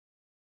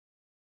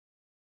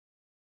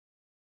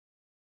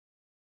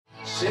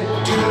Do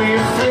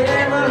your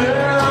family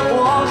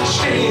want to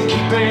stay and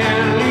keep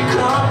any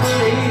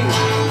company?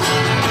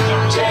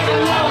 Take a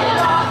load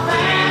off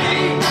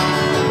Fanny.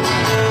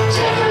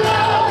 Take a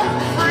load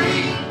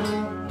free.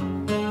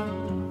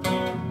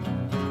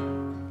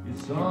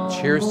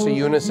 Cheers to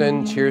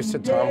UNISON, cheers to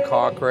Tom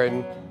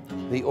Cochran,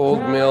 the Old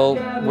Mill.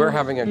 We're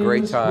having a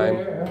great time.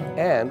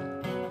 And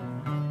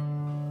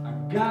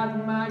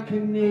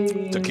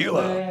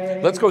tequila.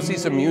 Let's go see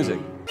some music.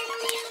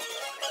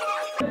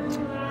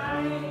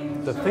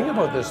 The thing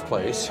about this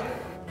place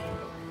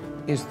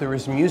is there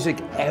is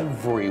music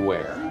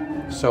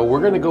everywhere. So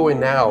we're gonna go in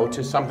now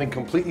to something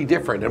completely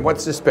different. And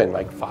what's this been,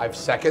 like 5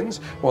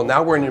 seconds? Well,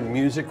 now we're in a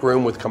music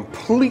room with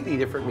completely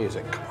different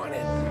music. Come on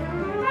in.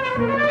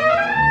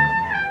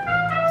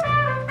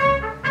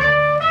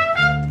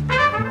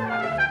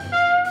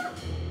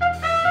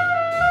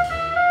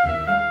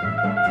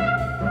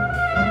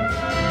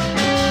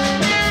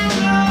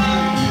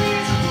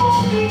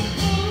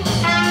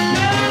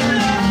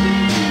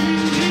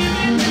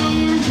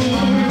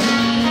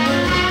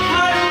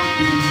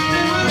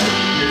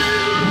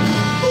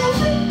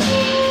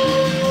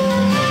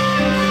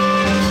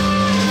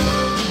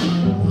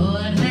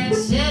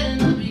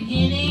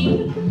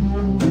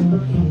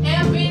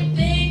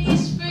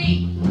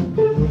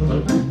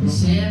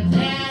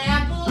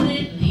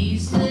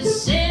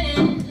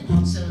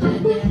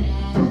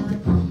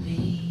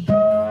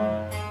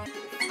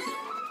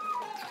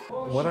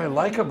 What I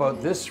like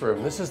about this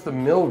room, this is the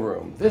mill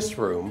room. This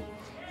room,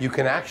 you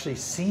can actually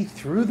see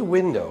through the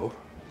window,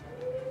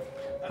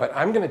 but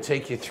I'm gonna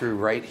take you through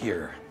right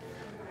here,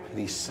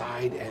 the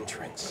side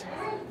entrance.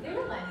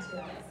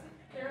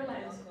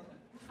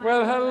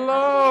 Well,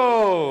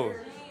 hello.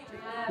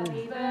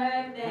 Happy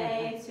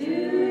birthday to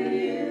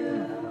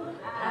you.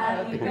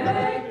 Happy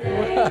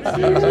birthday to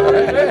you.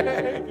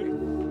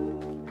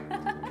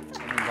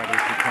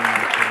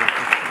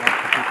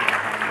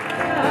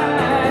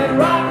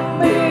 Rock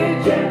me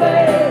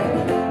gently,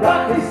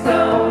 rock me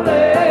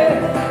slowly.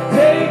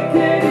 Take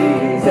it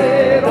easy,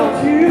 don't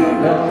you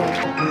know?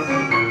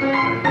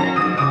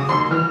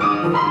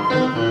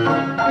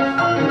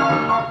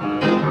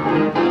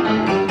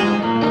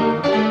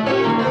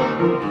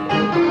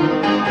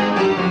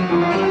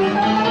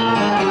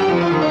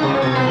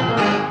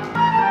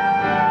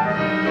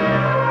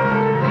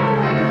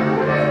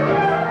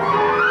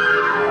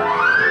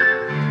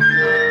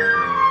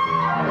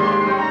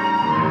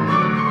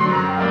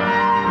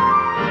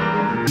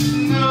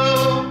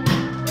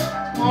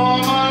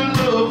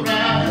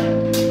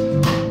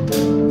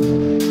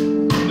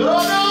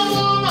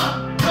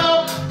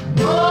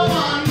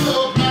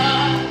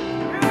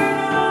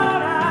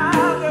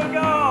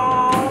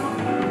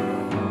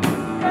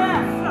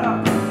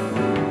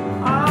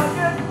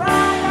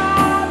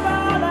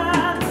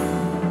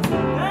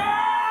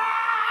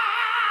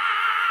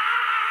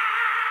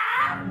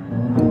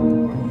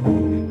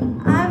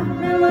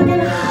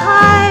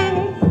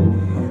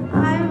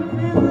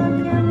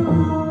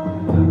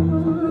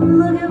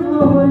 Looking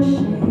for a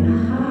shade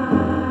high.